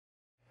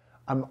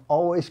I'm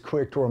always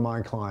quick to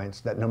remind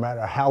clients that no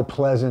matter how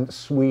pleasant,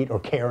 sweet, or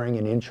caring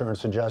an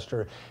insurance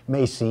adjuster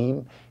may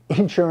seem,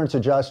 insurance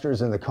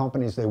adjusters and the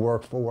companies they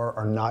work for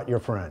are not your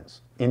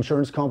friends.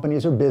 Insurance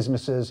companies are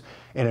businesses,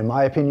 and in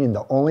my opinion,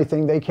 the only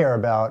thing they care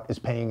about is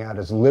paying out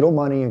as little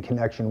money in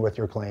connection with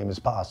your claim as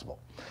possible.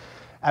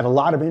 At a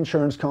lot of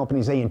insurance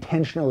companies, they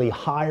intentionally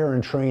hire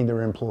and train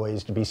their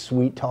employees to be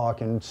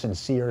sweet-talking,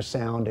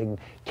 sincere-sounding,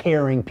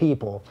 caring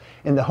people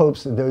in the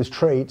hopes that those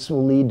traits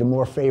will lead to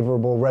more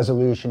favorable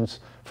resolutions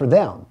for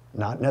them,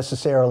 not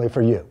necessarily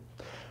for you.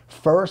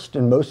 First,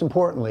 and most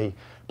importantly,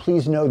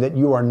 please know that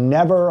you are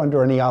never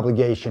under any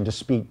obligation to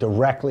speak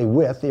directly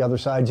with the other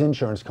side's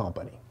insurance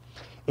company.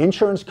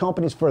 Insurance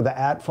companies for the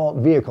at-fault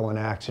vehicle in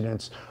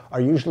accidents are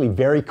usually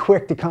very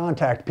quick to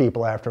contact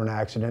people after an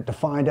accident to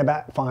find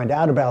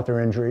out about their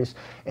injuries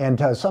and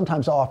to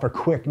sometimes offer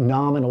quick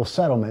nominal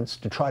settlements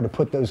to try to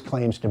put those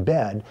claims to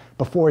bed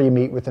before you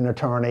meet with an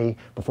attorney,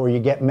 before you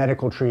get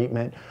medical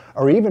treatment,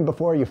 or even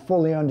before you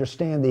fully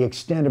understand the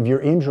extent of your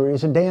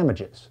injuries and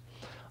damages.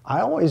 I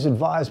always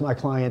advise my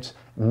clients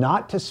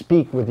not to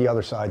speak with the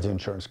other side's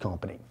insurance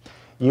company.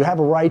 You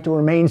have a right to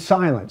remain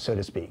silent, so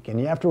to speak, and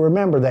you have to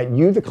remember that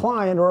you, the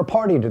client, are a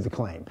party to the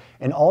claim.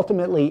 And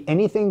ultimately,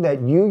 anything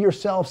that you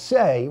yourself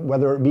say,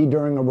 whether it be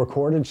during a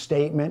recorded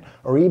statement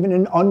or even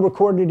an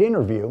unrecorded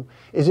interview,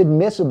 is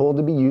admissible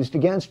to be used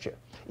against you.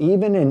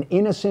 Even an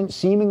innocent,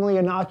 seemingly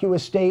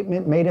innocuous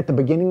statement made at the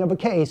beginning of a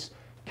case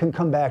can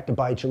come back to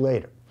bite you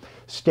later.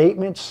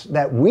 Statements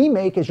that we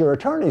make as your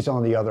attorneys,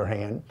 on the other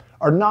hand,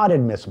 are not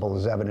admissible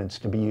as evidence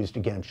to be used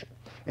against you.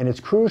 And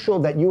it's crucial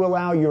that you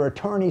allow your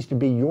attorneys to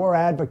be your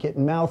advocate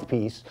and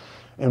mouthpiece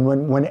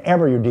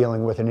whenever you're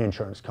dealing with an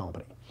insurance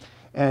company.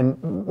 And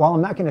while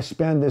I'm not going to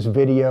spend this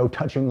video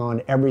touching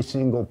on every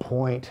single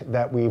point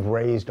that we've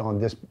raised on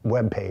this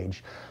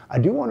webpage, I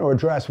do want to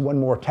address one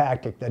more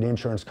tactic that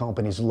insurance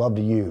companies love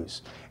to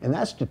use, and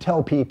that's to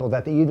tell people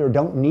that they either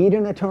don't need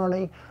an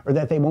attorney or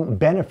that they won't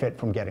benefit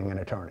from getting an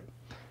attorney.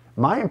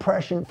 My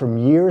impression from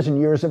years and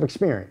years of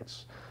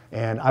experience,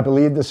 and I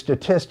believe the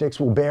statistics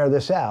will bear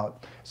this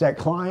out, is that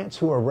clients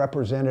who are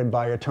represented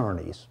by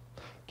attorneys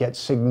get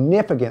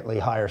significantly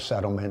higher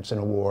settlements and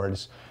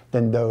awards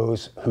than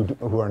those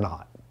who are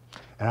not.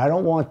 And I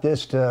don't want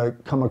this to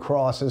come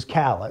across as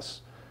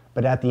callous,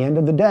 but at the end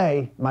of the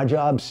day, my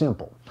job's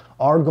simple.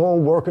 Our goal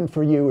working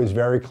for you is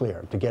very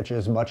clear, to get you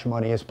as much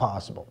money as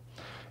possible.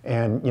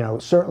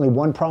 And certainly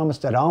one promise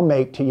that I'll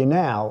make to you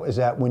now is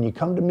that when you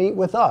come to meet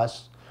with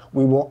us,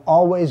 we will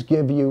always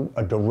give you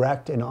a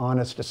direct and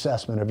honest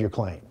assessment of your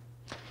claim.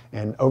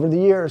 And over the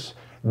years,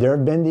 there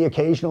have been the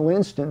occasional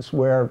instance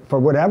where, for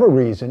whatever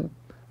reason,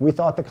 we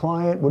thought the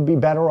client would be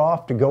better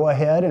off to go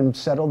ahead and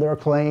settle their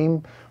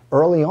claim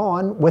early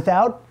on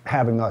without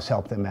having us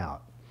help them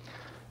out.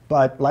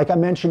 But like I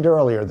mentioned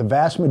earlier, the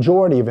vast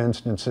majority of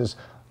instances,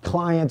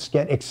 clients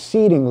get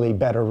exceedingly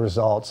better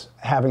results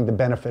having the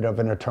benefit of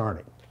an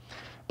attorney.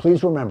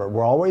 Please remember,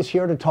 we're always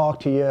here to talk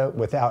to you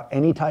without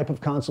any type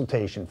of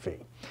consultation fee.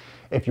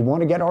 If you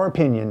want to get our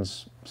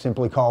opinions,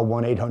 simply call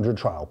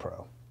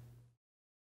 1-800-TRIAL-PRO.